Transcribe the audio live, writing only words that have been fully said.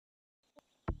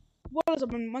What is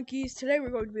up, monkeys? Today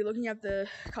we're going to be looking at the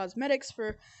cosmetics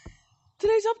for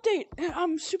today's update. And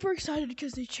I'm super excited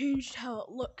because they changed how it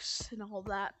looks and all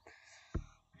that.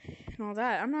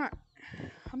 I'm not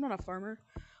a farmer.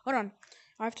 Hold on.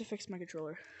 I have to fix my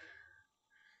controller.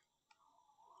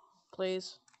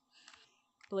 Please.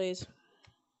 Please.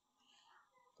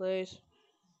 Please.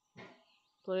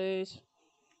 Please.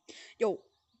 Yo,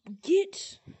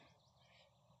 get...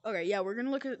 Okay, yeah, we're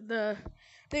gonna look at the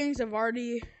things. I've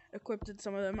already equipped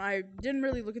some of them. I didn't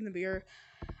really look in the mirror.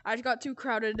 I just got too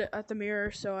crowded at the mirror,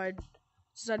 so I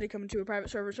decided to come into a private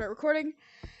server, start recording.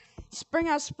 Spring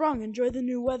has sprung. Enjoy the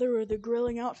new weather or the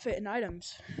grilling outfit and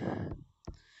items.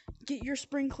 Get your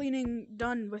spring cleaning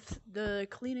done with the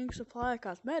cleaning supply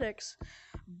cosmetics.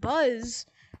 Buzz.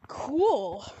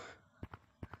 Cool.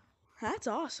 That's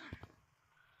awesome.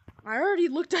 I already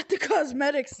looked at the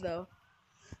cosmetics, though.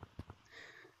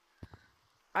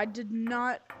 I did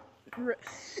not...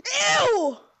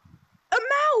 Ew! A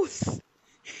mouth!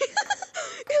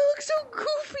 It looks so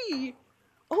goofy!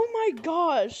 Oh my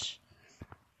gosh!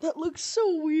 That looks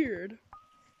so weird.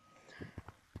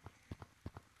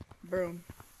 Boom.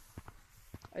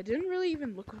 I didn't really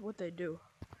even look at what they do.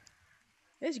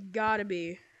 It's gotta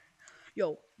be...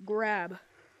 Yo, grab.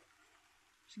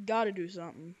 It's gotta do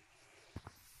something.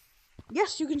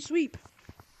 Yes, you can sweep.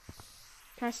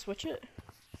 Can I switch it?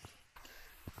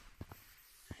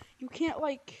 You can't,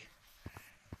 like...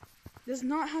 That's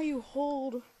not how you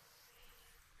hold...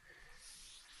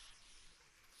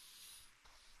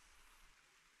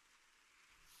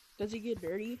 Does he get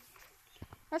dirty?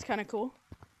 That's kind of cool.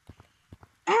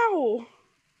 Ow!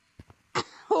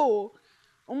 Ow!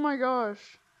 Oh my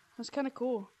gosh. That's kind of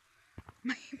cool.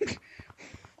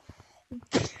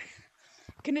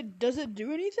 Does it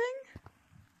do anything?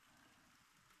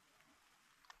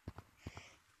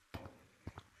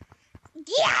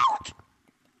 Get out!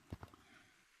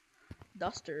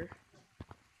 Duster.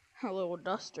 Hello,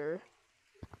 Duster.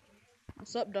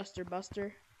 What's up, Duster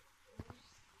Buster?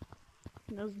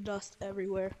 There's dust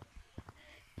everywhere.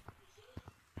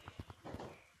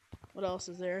 What else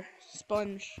is there?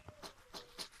 Sponge.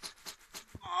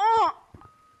 Oh!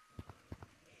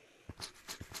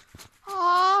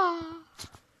 Ah!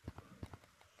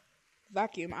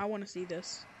 Vacuum. I want to see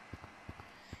this.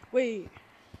 Wait.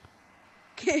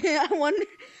 I wonder.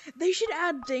 They should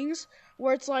add things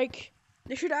where it's like.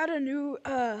 They should add a new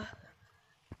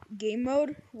game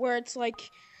mode where it's like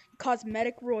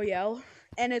Cosmetic Royale,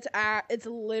 and it's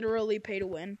literally pay to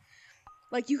win.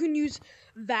 Like, you can use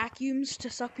vacuums to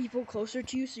suck people closer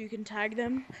to you so you can tag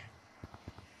them.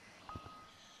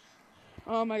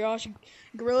 Oh my gosh.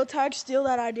 Gorilla Tag, steal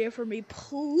that idea from me,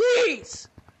 please!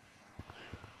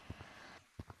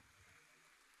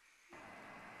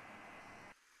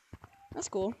 That's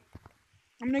cool.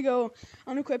 I'm gonna go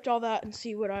unequip all that and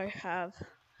see what I have.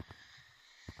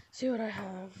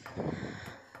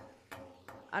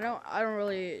 I don't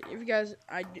really, if you guys,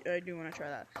 I do want to try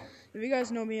that. If you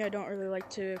guys know me, I don't really like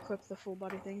to equip the full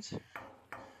body things.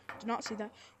 Did not see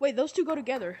that. Wait, those two go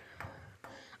together.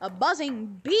 A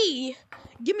buzzing bee?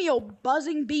 Give me your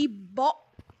buzzing bee ball.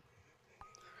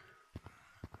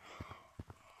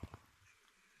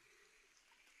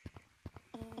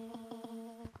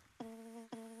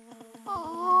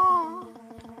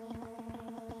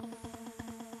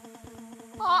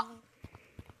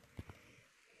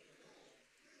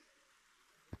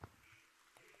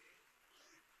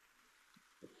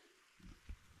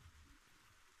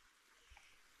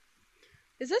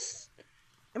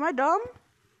 Am I dumb?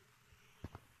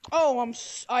 Oh,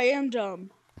 I am dumb.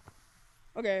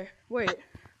 Okay, wait.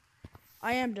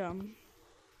 I am dumb.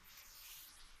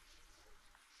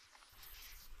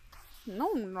 No,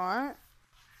 I'm not.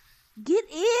 Get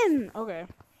in! Okay.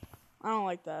 I don't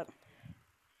like that.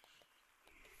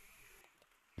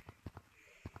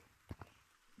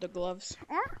 The gloves.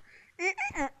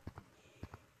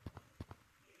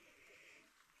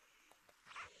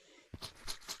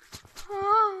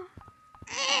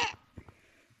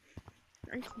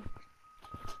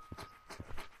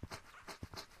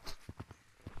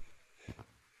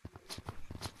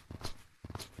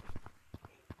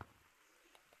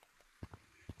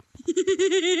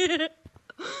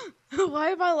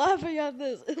 Why am I laughing at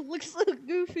this? It looks so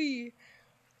goofy.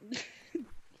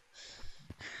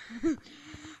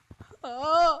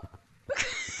 Oh,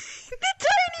 the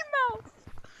tiny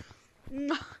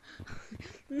mouth.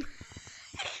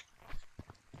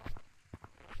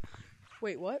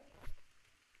 Wait, what?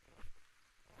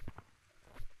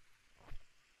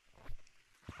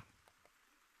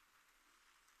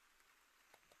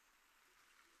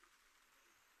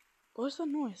 What's the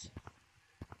noise?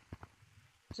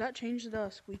 Does that change the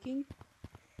squeaking?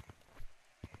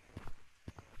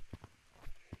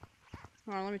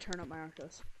 Hold on, let me turn up my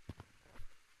Arctos.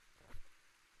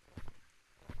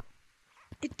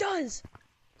 It does!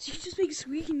 So you just make a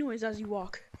squeaking noise as you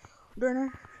walk.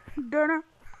 Durna, durna,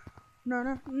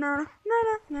 durna, durna,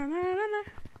 durna, durna, durna.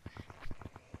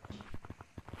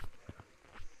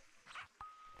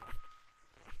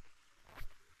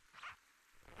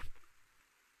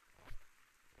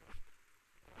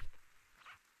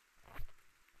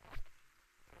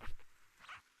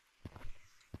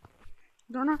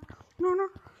 Durna, durna.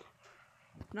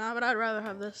 Nah, but I'd rather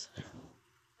have this.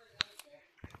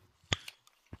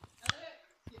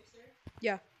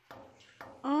 Yeah.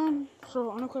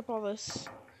 So unequip all this.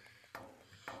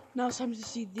 Now it's time to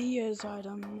see these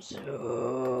items.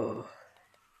 Oh.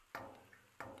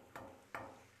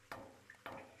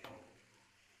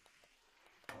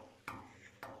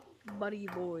 Buddy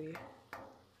boy.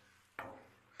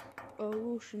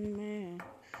 Ocean man,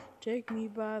 take me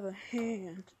by the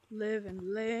hand, live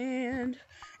in land.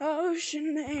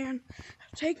 Ocean man,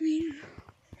 take me.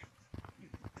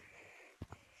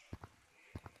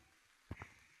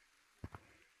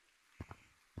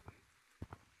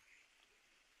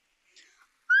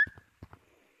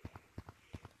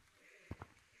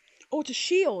 Oh, it's a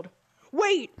shield.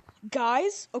 Wait,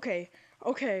 guys. Okay.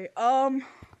 You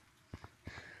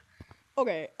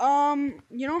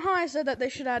know how I said that they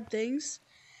should add things?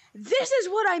 This is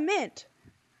what I meant.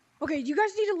 Okay, you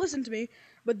guys need to listen to me,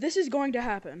 but this is going to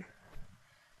happen.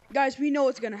 Guys, we know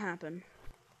it's gonna happen.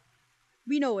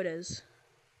 We know it is.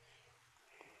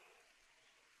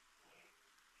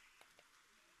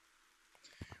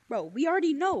 Bro, we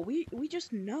already know. We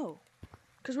just know.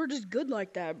 Because we're just good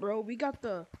like that, bro. We got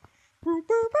the...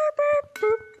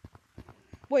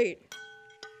 Wait.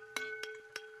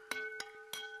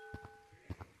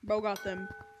 Bro got them.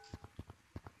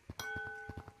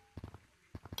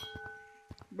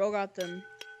 Bro got them.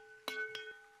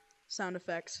 Sound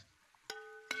effects.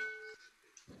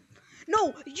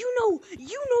 No, you know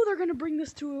they're gonna bring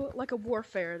this to like a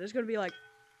warfare. There's gonna be like...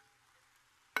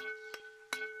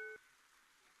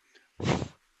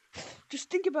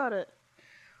 Just think about it.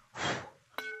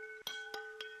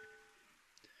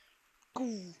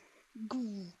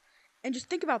 And just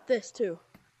think about this too.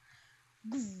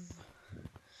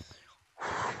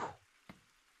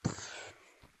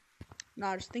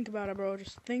 Nah, just think about it, bro.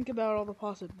 Just think about all the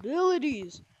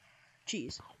possibilities.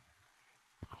 Cheese.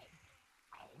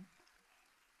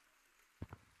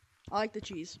 I like the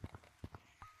cheese.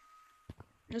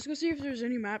 Let's go see if there's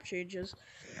any map changes.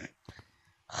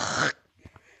 I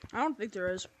don't think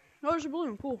there is. Oh, there's a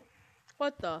balloon. Cool.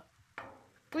 What the?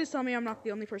 Please tell me I'm not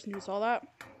the only person who saw that.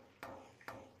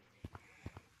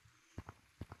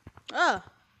 Ah.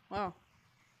 Wow.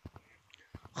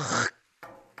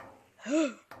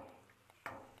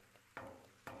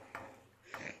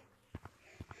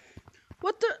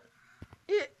 What the?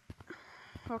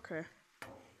 Okay.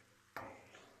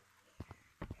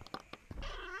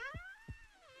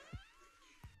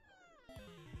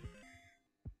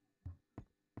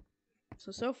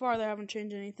 So far they haven't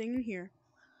changed anything in here.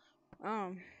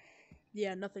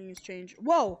 Yeah, nothing has changed.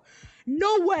 Whoa!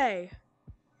 No way!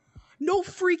 No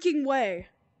freaking way!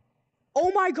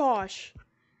 Oh my gosh!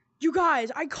 You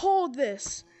guys, I called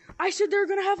this! I said they're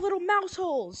gonna have little mouse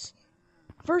holes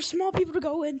for small people to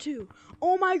go into.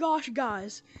 Oh my gosh,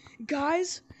 guys.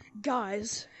 Guys.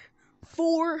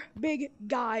 4 big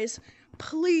guys.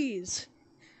 Please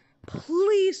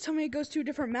tell me it goes to a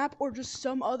different map or just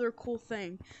some other cool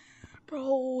thing.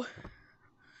 Bro,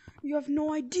 you have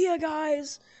no idea,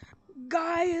 guys.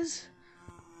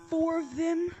 4 of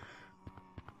them.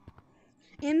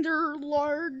 And they're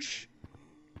large.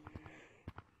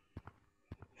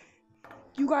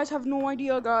 You guys have no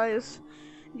idea, guys.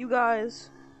 You guys.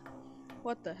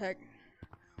 What the heck?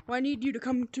 Well, I need you to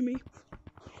come to me.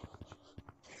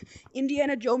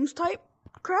 Indiana Jones type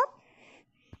crap?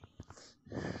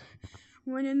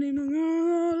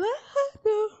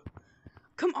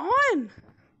 Come on!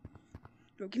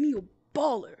 Bro, give me a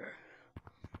baller.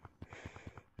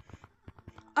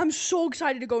 I'm so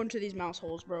excited to go into these mouse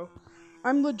holes, bro.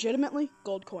 I'm legitimately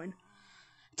gold coin.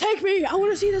 Take me! I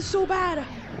want to see this so bad.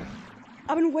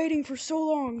 I've been waiting for so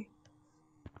long.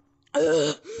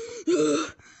 I'm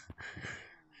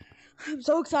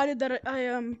so excited that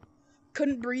I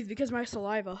couldn't breathe because of my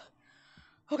saliva.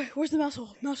 Okay, where's the mouse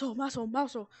hole? Mouse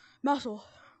hole.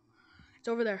 It's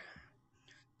over there.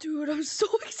 Dude, I'm so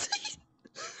excited.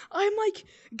 I'm like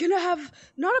gonna have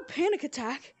not a panic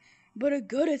attack, but a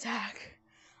good attack.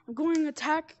 I'm going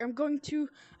to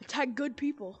attack good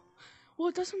people. Well,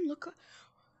 it doesn't look.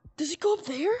 Does it go up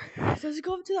there? Does it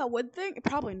go up to that wood thing?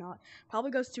 Probably not.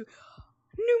 Probably goes to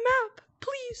new map.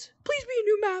 Please. Please be a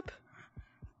new map.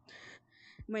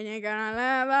 When you're gonna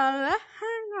live a life,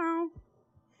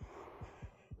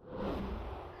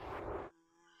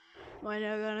 when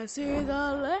you're gonna see the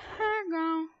light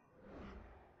ground.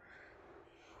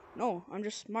 No, I'm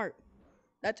just smart.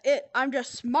 That's it. I'm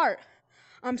just smart.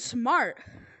 I'm smart.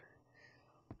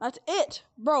 That's it,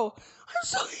 bro. I'm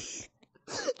so. This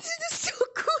is so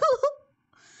cool.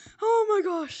 Oh my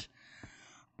gosh.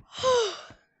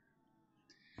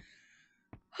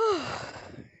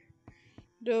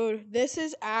 Dude, this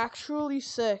is actually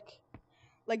sick.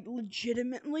 Like,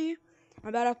 legitimately, I'm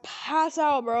about to pass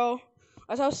out, bro.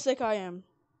 That's how sick I am.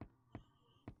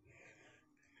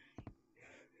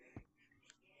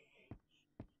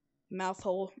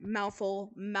 Mouthhole, mouthhole,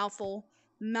 mouthhole,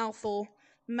 mouthhole,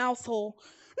 mouthhole.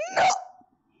 No!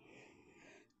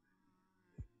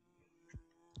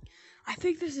 I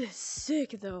think this is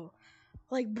sick, though.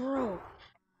 Like, bro.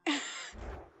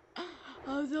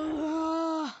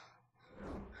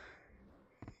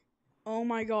 Oh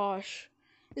my gosh.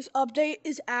 This update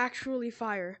is actually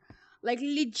fire. Like,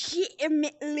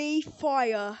 legitimately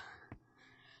fire.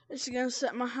 This is gonna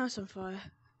set my house on fire.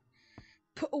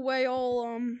 Put away all,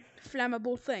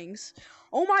 flammable things.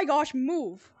 Oh my gosh,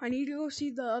 move. I need to go see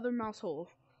the other mouse hole.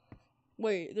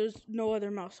 Wait, there's no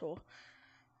other mouse hole.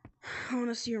 I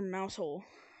wanna see your mouse hole.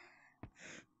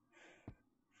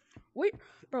 Wait,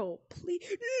 bro, please.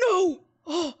 No!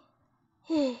 Oh!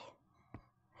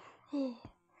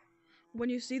 When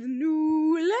you see the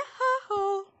new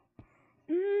level.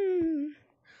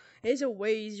 It's a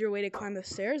way easier way to climb the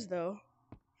stairs, though.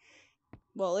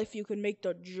 Well, if you can make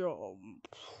the jump.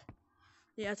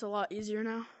 Yeah, it's a lot easier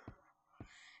now.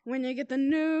 When you get the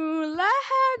new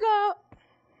Lego.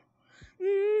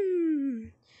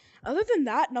 Other than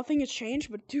that, nothing has changed,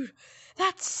 but dude,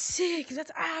 that's sick.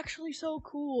 That's actually so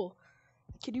cool.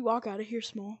 Can you walk out of here,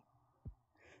 Small?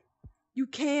 You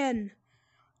can.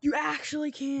 You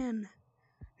actually can.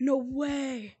 No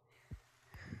way.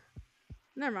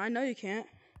 Never mind, no you can't.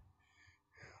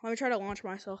 Let me try to launch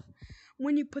myself.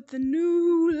 When you put the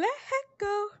new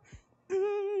Lego.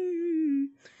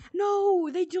 No,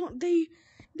 they don't. They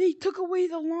took away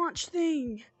the launch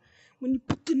thing. When you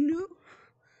put the new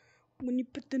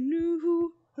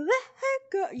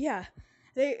Lego. Yeah.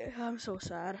 I'm so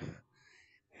sad.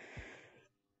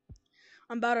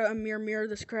 I'm about to mirror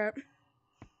this crap.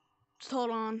 Just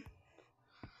hold on.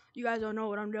 You guys don't know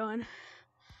what I'm doing.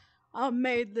 I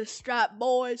made this strap,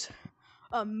 boys.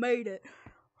 I made it.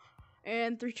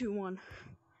 And 3, 2, 1.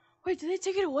 Wait, did they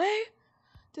take it away?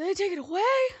 Did they take it away?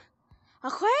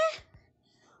 Okay?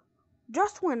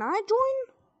 Just when I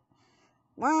joined?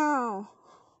 Wow.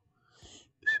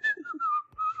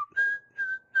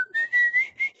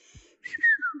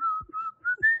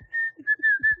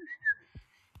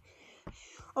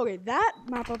 Okay, that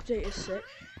map update is sick.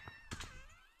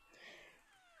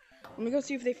 Let me go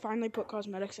see if they finally put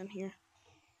cosmetics in here.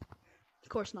 Of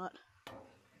course not.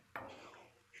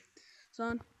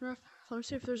 Son, ref, let me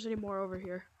see if there's any more over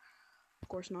here. Of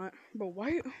course not. Bro,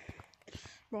 why?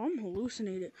 Bro, I'm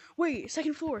hallucinating. Wait,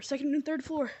 second and third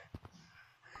floor.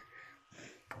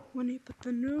 When you put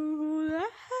the new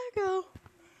Lego.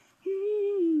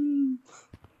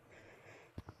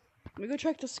 Let me go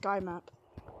check the sky map.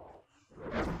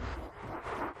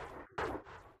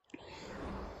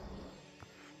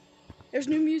 There's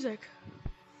new music.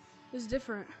 It's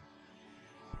different.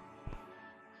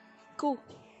 Cool.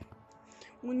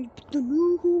 When you put the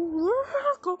new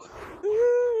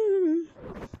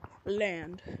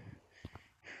land.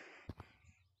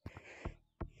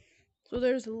 So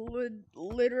there's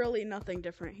literally nothing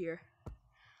different here.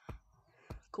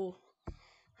 Cool.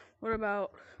 What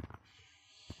about...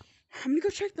 I'm gonna go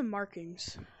check the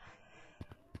markings.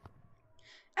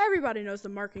 Everybody knows the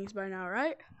markings by now,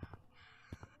 right?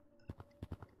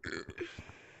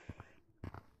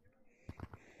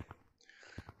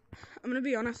 I'm gonna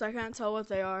be honest, I can't tell what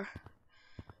they are.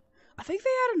 I think they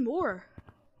added more.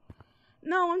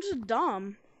 No, I'm just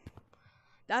dumb.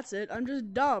 That's it, I'm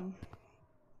just dumb.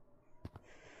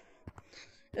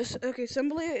 Okay,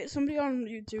 somebody on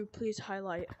YouTube, please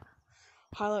highlight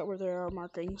where there are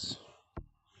markings.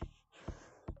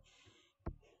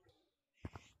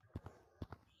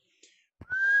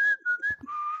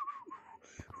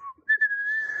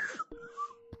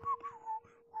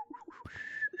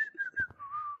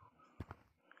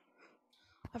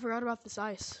 I forgot about this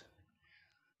ice.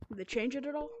 Did they change it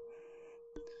at all?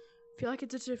 I feel like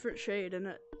it's a different shade and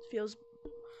it feels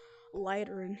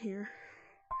lighter in here.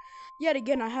 Yet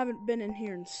again, I haven't been in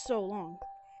here in so long.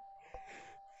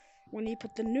 When you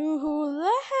put the new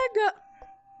leg up.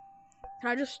 Can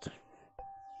I just...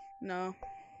 No.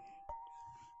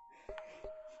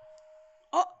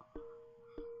 Oh!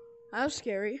 That was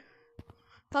scary.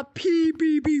 Thought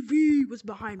PBBV was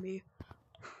behind me.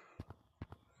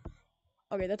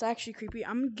 Okay, that's actually creepy.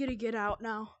 I'm gonna get out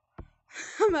now.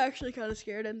 I'm actually kind of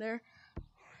scared in there.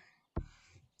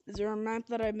 Is there a map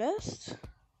that I missed?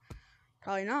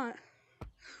 Probably not.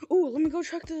 Ooh, let me go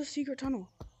check the secret tunnel.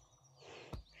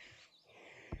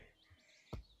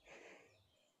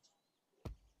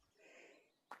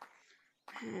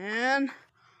 And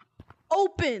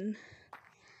open.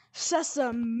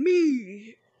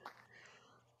 Sesame.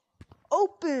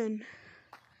 Open.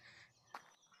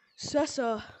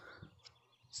 Sessa.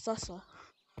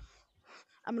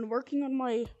 I've been working on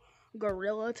my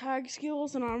gorilla tag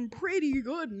skills and I'm pretty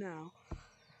good now.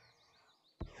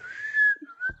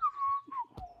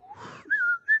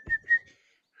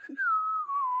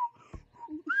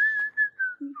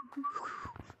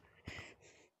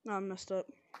 I messed up.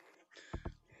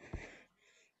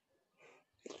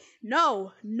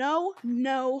 No.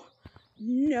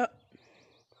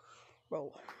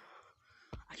 Bro,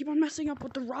 I keep on messing up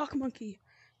with the rock monkey.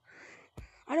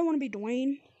 I don't want to be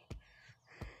Dwayne.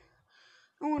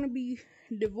 I want to be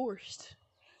divorced.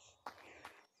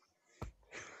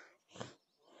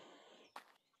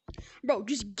 Bro,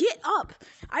 just get up.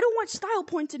 I don't want style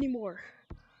points anymore.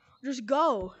 Just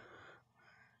go.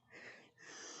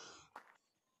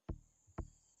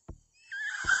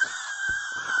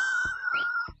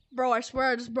 Bro, I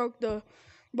swear I just broke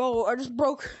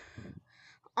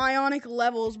ionic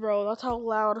levels, bro. That's how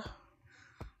loud.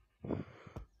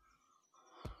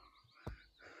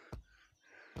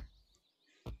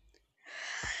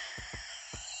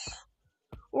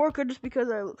 Or it could just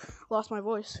because I lost my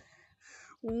voice.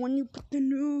 When you put the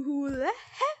new let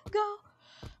go.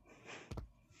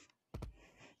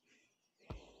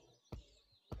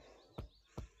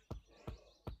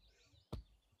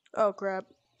 Oh crap.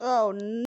 Oh no.